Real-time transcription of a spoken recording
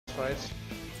fights.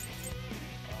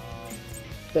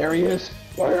 There he is.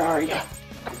 Where are you?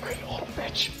 Come here, you little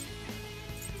bitch.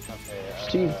 Okay,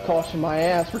 Steve cautioned my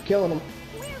ass for killing him.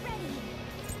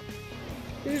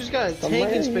 You just gotta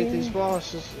tank inspect these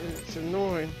bosses. It's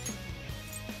annoying.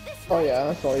 Oh yeah,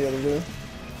 that's all you gotta do.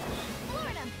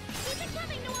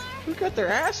 Who got their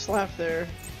ass slapped there?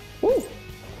 Woo!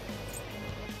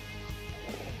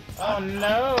 oh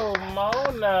no,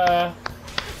 Mona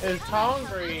is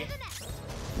hungry.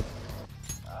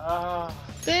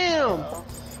 Damn! Oh,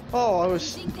 Oh, I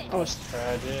was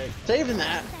tragic. saving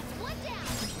that.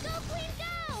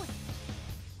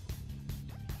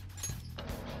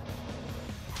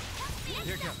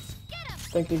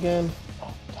 Think again.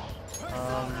 Oh,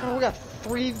 we got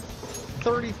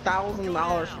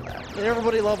 $30,000 for that. And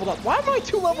everybody leveled up. Why am I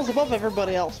 2 levels above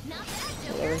everybody else?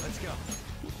 Whatever. Let's go.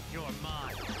 You're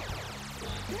mine.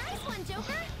 Nice one,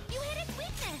 Joker. You hit its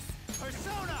weakness.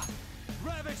 Persona!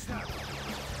 Ravage them!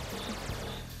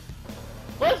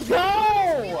 Let's go!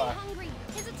 Hungry.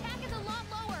 His attack is a lot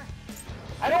lower.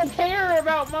 I don't care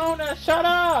about Mona. Shut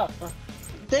up.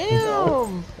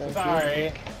 Damn!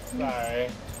 Sorry.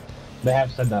 They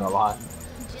have said that a lot.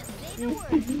 Just say the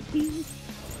word.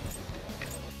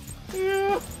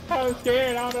 Yeah, I'm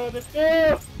scared. I don't know what to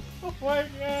do. Oh my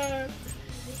god.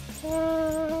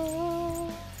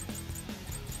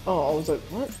 Oh, I was like,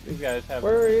 what? These guys have.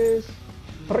 Where is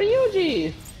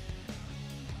Ryuji?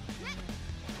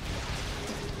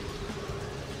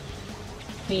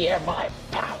 Fear my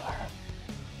power.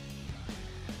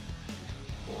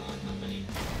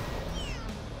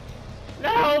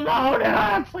 No,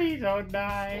 Mona! Please don't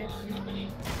die.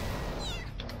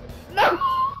 No!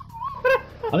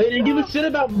 Oh, they didn't give a shit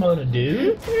about Mona,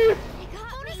 dude.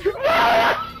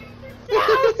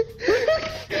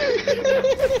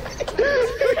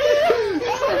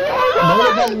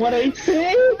 Mona's on 1 HP?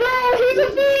 No, he's a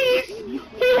beast! He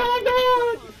hung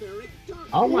on!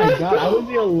 Oh my god, I would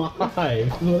be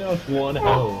alive. He only has 1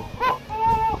 health.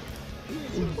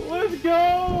 Let's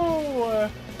go!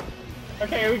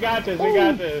 Okay, we got this, we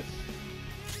got this.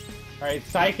 Alright,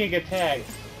 psychic attack.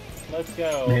 Let's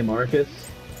go. Hey, Marcus.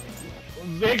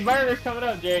 Big burner's coming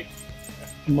up, Jake.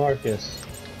 Marcus.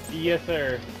 Yes,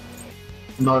 sir.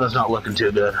 Mona's not looking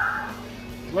too good.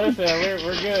 Listen, we're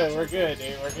good, dude. We're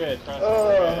good. Trust me,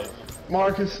 we're good.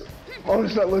 Marcus.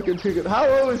 Marcus not looking too good. How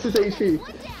low is his HP?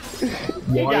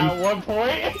 He got 1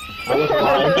 point.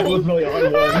 I was really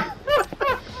on 1.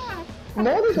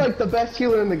 Marcus like the best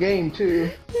healer in the game too.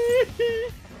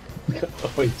 Oh,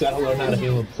 he's gotta learn how to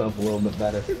heal himself a little bit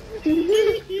better.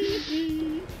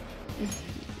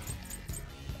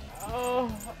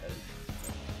 Oh,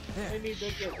 I need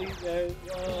to get these guys.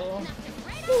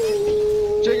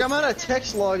 Jake, I'm at a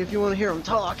text log if you want to hear him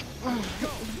talk.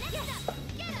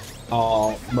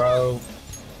 Oh, bro.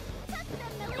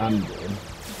 I'm good.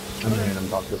 I'm hearing him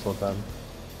talk this whole time.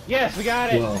 Yes, we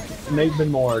got it. Well, they've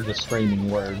been more just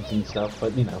screaming words and stuff,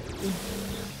 but you know.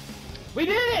 We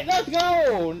did it. Let's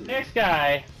go. Next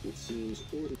guy.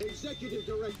 Executive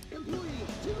Direct Employee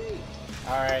to me.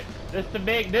 All right. This is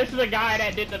the guy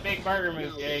that did the big burger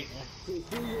move, Jake.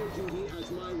 Fulfill your duty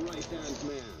as my right-hand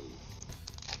man.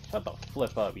 Shut the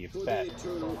flip up, you For fat. the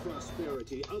eternal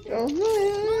prosperity of Mona's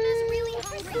really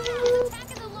hungry. His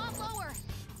attack is a lot lower.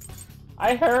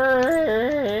 I heard.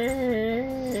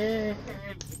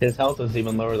 His health is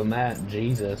even lower than that.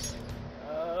 Jesus.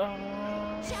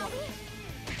 Shall we?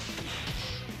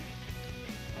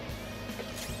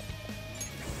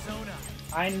 Persona!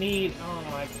 I need. Oh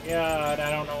my god! I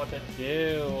don't know what to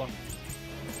do.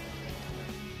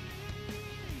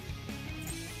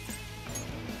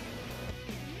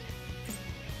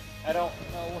 I don't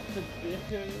know what to do.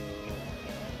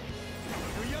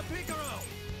 Booyah, Picaro!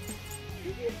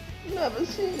 Never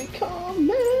see me coming.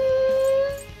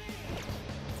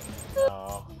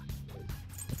 Oh.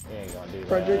 He ain't gonna do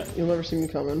Frederick, that. you'll never see me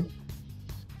coming.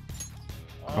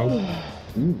 Oh. I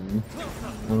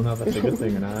don't know if that's a good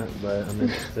thing or not, but I'm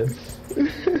interested.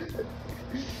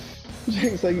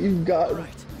 Jake's like, you've got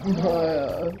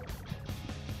my,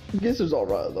 Gizzard's all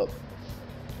riled up.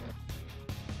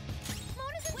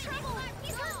 Mona's in trouble.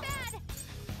 He's hurt bad.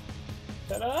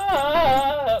 Shut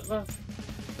up!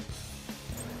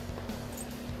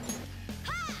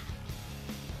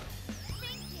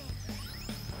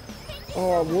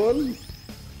 Oh, I would.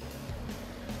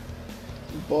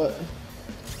 But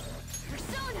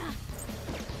Persona.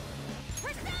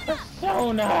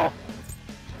 Persona!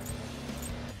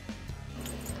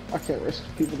 I can't risk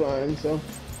people dying, so.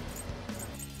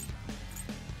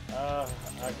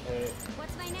 Okay.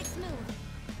 What's my next move?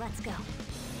 Let's go.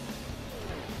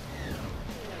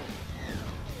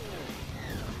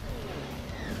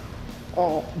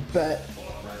 Oh, bet.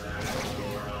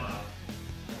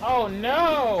 Oh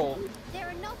no! There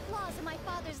are no flaws in my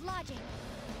father's logic.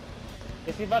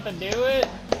 Is he about to do it?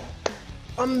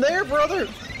 I'm there, brother.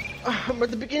 I'm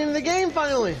at the beginning of the game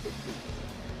finally.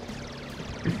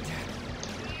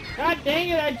 God dang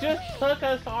it! I just took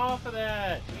us off of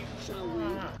that.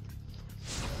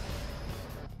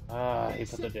 He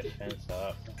put the defense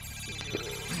up.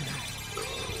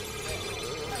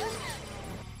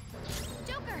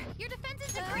 Joker, your defense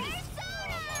is decreased.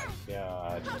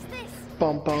 God. How's this?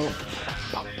 Bum bum.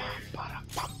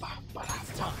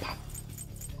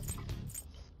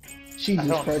 Jesus I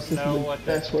don't Christ, this know is the what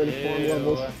best to way to form do.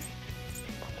 levels.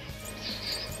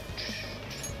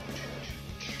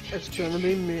 It's gonna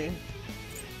be me.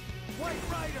 White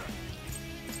Rider.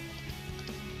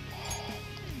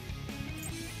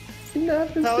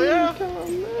 Hell yeah!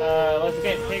 Let's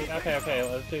get pick. Okay,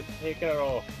 let's do pick it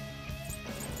roll.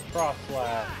 Cross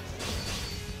slash.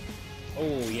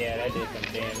 Oh yeah, that did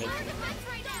some damage. Defense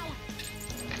right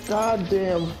now. God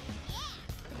damn.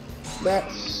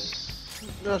 That's...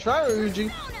 That's right,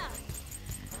 Ryuji.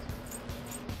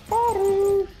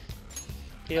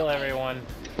 Heal everyone.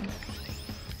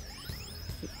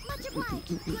 Much obliged.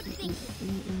 Good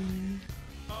thinking.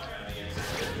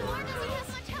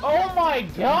 Oh my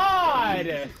god!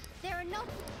 There are no.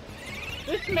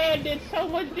 This man did so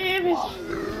much damage.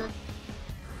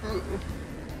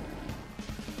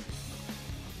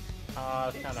 I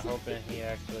was kind of hoping he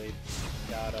actually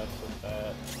got us with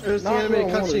that. It was the Not animated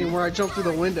really. cutscene where I jumped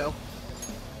through the window.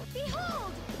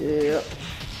 Behold! Yeah.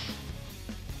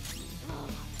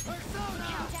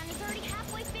 Countdown is already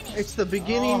halfway finished. It's the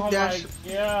beginning Oh dash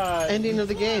my god. ending of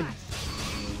the game.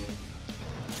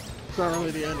 It's not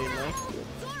really the ending though.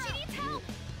 She needs help.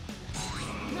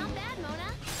 Not bad,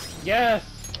 Mona. Yes!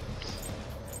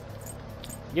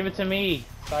 Give it to me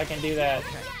so I can do that.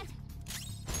 Not yet.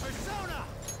 Persona.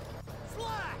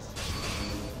 Slash.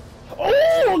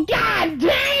 Oh god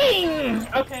dang!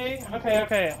 Okay.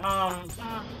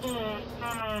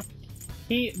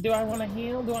 Do I want to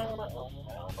heal? Do I want to? I don't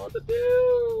know what to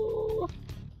do.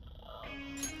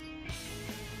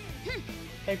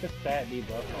 Take the stat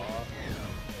debuff off.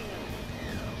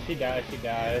 She dies.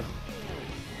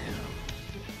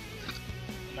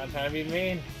 Not trying to be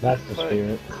mean. That's the But-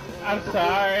 spirit. I'm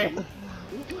sorry.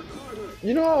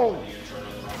 You know...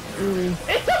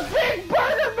 It's a big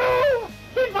burger move!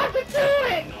 He's about to do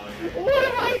it! What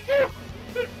am I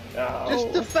doing? No.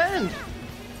 Just defend!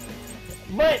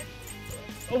 But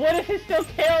what if he still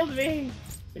kills me?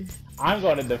 I'm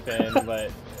going to defend,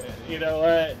 but you know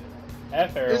what?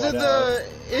 F her.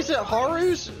 Is it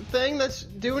Haru's thing that's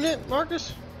doing it,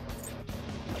 Marcus?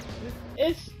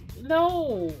 It's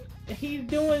no. He's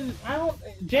doing. I don't.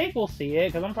 Jake will see it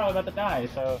because I'm probably about to die.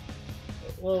 So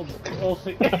we'll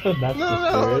see. That's the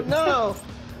spirit. No.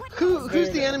 Who's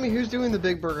the enemy? Who's doing the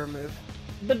big burger move?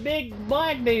 The big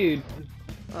black dude.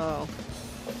 Oh.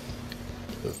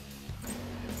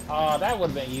 Oh, that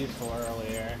would have been useful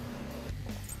earlier.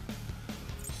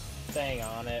 Staying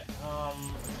on it.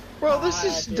 Bro, this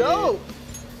is dude. dope!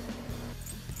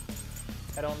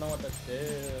 I don't know what to do.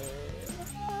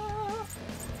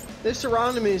 They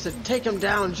surrounded me and said, take him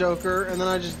down, Joker, and then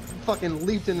I just fucking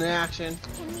leaped into action.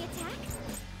 Can we attack?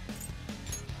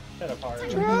 Shut up, Harvey.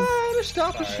 Try to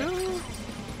stop the Sorry. show.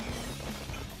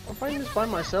 I'm fighting this by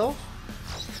myself.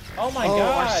 Oh my Oh,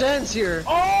 god! Arsene's here.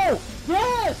 Oh!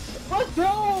 Yes! Let's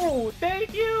go!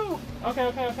 Thank you! Okay.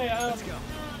 Let's go.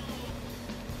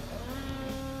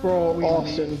 Bro, We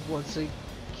Austin. leave once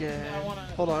again. I wanna-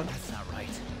 Hold on. That's not right.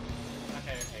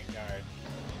 Okay, guard.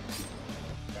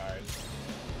 Guard.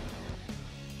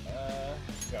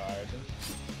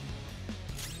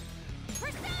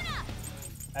 Persona!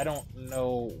 I don't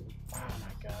know. Oh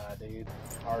my god, dude.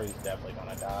 Ari's definitely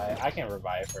gonna die. I can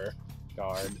revive her.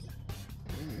 Guard.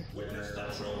 What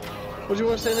do you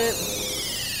want to say,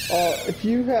 Nate? If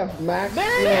you have max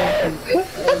There and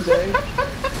Jose,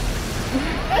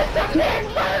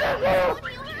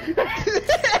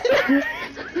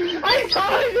 I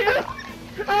told you!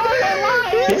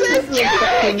 Oh It's a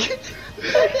Jake!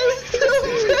 It's the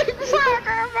big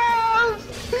burger move!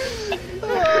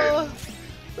 Oh,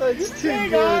 that's too my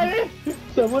good. god!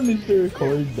 Someone needs to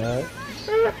record that.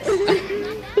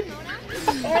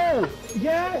 Oh,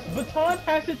 yes! Baton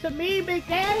pass it to me, Big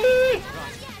Daddy!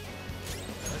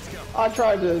 I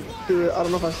tried to do it. I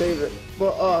don't know if I saved it,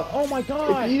 but Oh my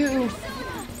god! if you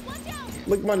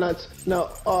lick my nuts, no.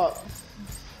 Oh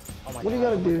my What do you God,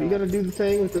 gotta oh my do? You God. gotta do the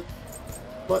thing with the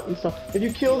button stuff. If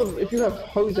you kill them, if you have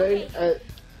Jose at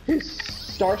his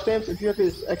star stamps, if you have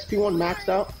his XP1 maxed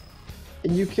out,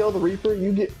 and you kill the Reaper,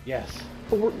 you get Yes.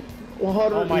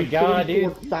 Oh my god, dude.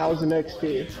 144,000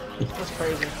 XP. That's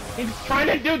crazy. He's trying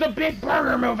to do the big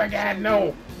burger move again.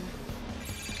 No.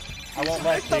 I won't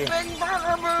let you. Big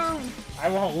burger move! I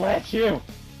won't let you. You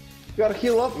gotta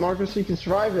heal up, Marcus, so you can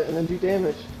survive it and then do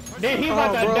damage. Dude, he's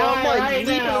about to bro, die I'm like right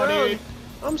leaping now, around. dude.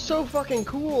 I'm so fucking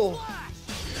cool.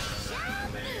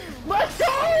 Let's go!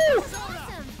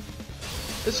 Awesome.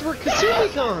 This is where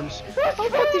Kasumi comes. How the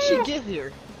fuck did she get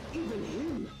here? How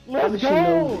did Let's she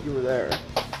know go! that you were there?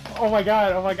 Oh my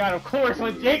god, of course,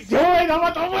 what Jake's doing, I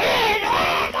want to win!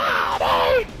 Oh,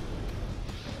 god,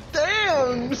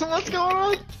 Damn! What's going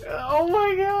on? oh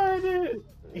my god, dude.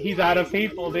 He's out of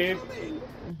people, dude.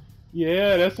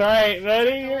 Yeah, that's right,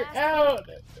 buddy, you're out!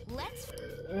 Let's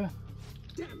Damn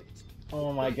it.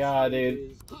 Oh my god,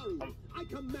 dude. I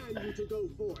command you to go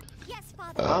forth. yes,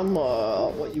 Father. I'm,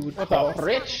 what you would What call the-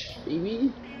 rich,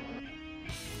 baby.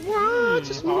 What?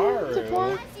 Just move the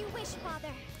Haru. fuck? As you wish, Father.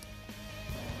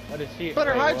 What is she?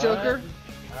 Better wait, hide, what? Joker.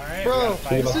 Alright, Bro, we gotta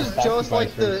fight this him. is just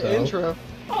like the herself. intro.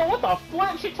 Oh, what the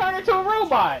flip? She turned into a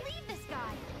robot! Leave this guy.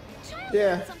 Child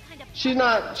Yeah. is some kind of She's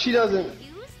not, she doesn't,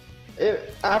 use.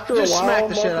 after Just a while, smack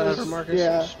the shit out of her, Marcus.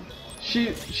 Yeah.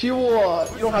 She will,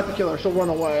 you don't have to kill her, she'll run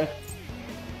away.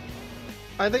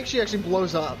 I think she actually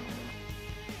blows up.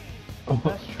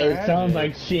 It sounds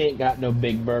like she ain't got no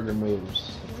big burger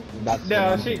moves. That's No,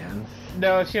 what I'm she- hearing.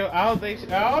 No, she. I don't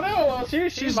think. I don't know. Well, she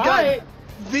She's might. got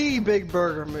the big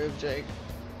burger move, Jake.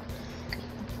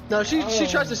 No, she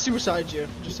tries to suicide you,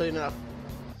 just so you know.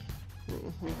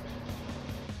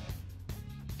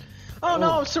 Oh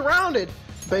no, I'm surrounded!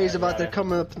 Bay's about to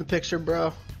come up in the picture,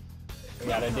 bro. We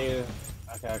gotta do.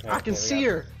 Okay. I can see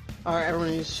her. Alright,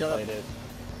 everyone needs to shut Play up. this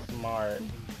smart.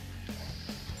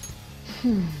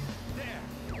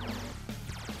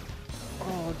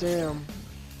 Oh, damn.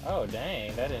 Oh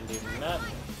dang, that didn't do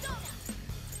nothing.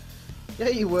 Yeah,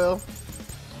 you will.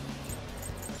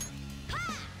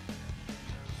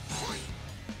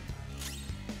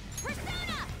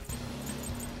 Persona.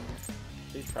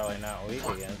 She's probably not weak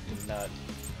against these nuts.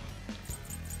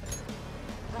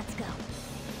 Let's go.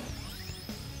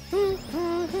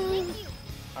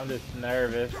 I'm just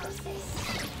nervous.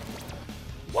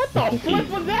 What the flip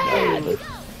was that?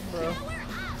 Bro.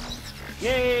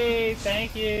 Yay!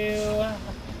 Thank you.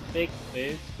 Big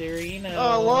boosterino. Oh,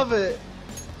 I love it.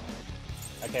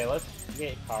 Okay, let's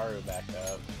get Karu back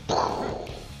up.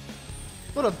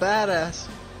 What a badass.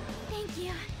 Thank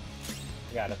you.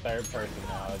 We got a third person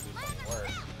now. Let's do some work.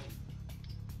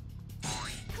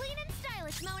 Clean and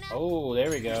stylish, Mona. Oh, there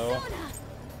we go. Persona.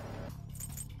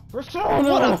 Persona!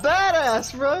 What a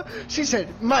badass, bro. She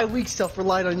said, my weak self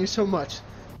relied on you so much.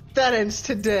 That ends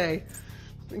today.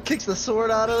 And kicks the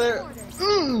sword out of there.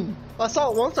 I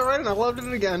saw it once already and I loved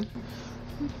it again.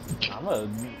 I'm gonna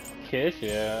kiss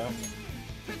you.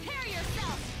 Prepare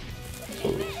yourself.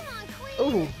 Come on,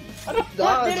 Queen. Ooh. How the fuck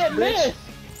Dodge, did it bitch. miss?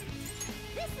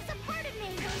 This is a part of me.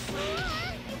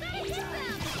 You better hit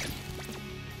them.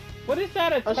 What is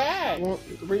that I attack? just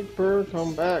want the Reaper to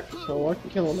come back so I can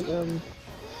kill him again.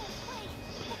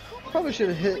 Probably should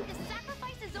have hit. To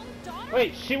sacrifice his own daughter?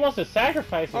 Wait, she wants to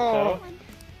sacrifice herself.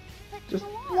 But Just- go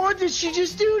on. What did she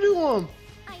just do to him?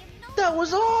 I am no That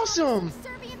was awesome.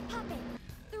 Serbian puppet.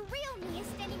 The real me is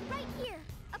standing right here,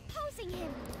 opposing him.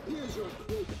 Here's your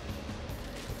quota.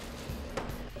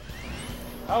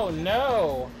 Oh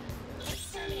no!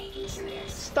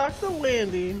 Stuck the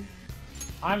landing.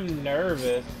 I'm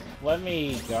nervous. Let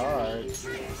me guard. Let's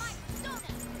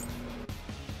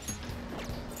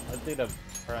do the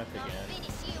front again.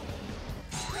 Finish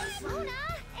you. Mona,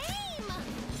 aim.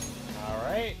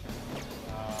 Alright.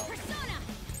 Persona.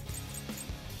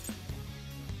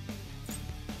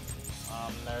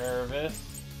 I'm nervous.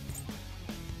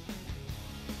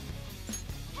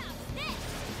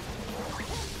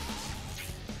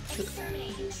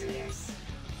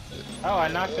 Oh, I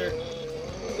knocked her.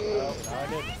 Oh, no, I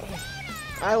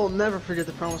didn't. I will never forget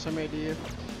the promise I made to you.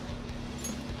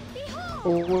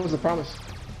 Oh, what was the promise?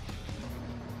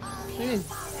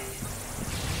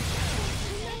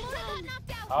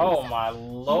 Oh my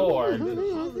lord.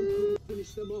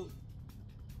 Finish them off.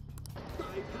 I've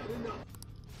had enough.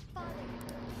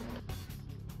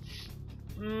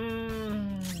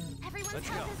 Let's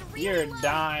go. You're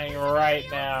dying right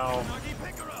now.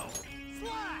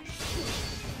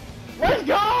 Let's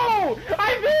go!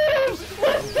 I beat him!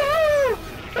 Let's go!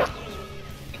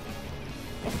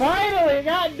 Finally,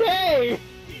 god dang!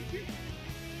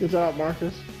 Good job,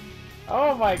 Marcus.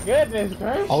 Oh my goodness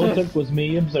gracious! All it took was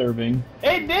me observing.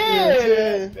 It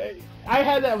did! I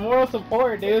had that moral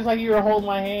support, dude. It was like you were holding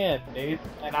my hand, dude.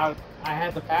 And I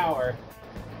had the power.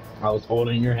 I was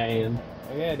holding your hand.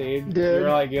 Yeah, dude. Dude. You were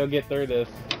like, you'll get through this.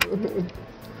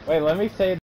 Wait, let me say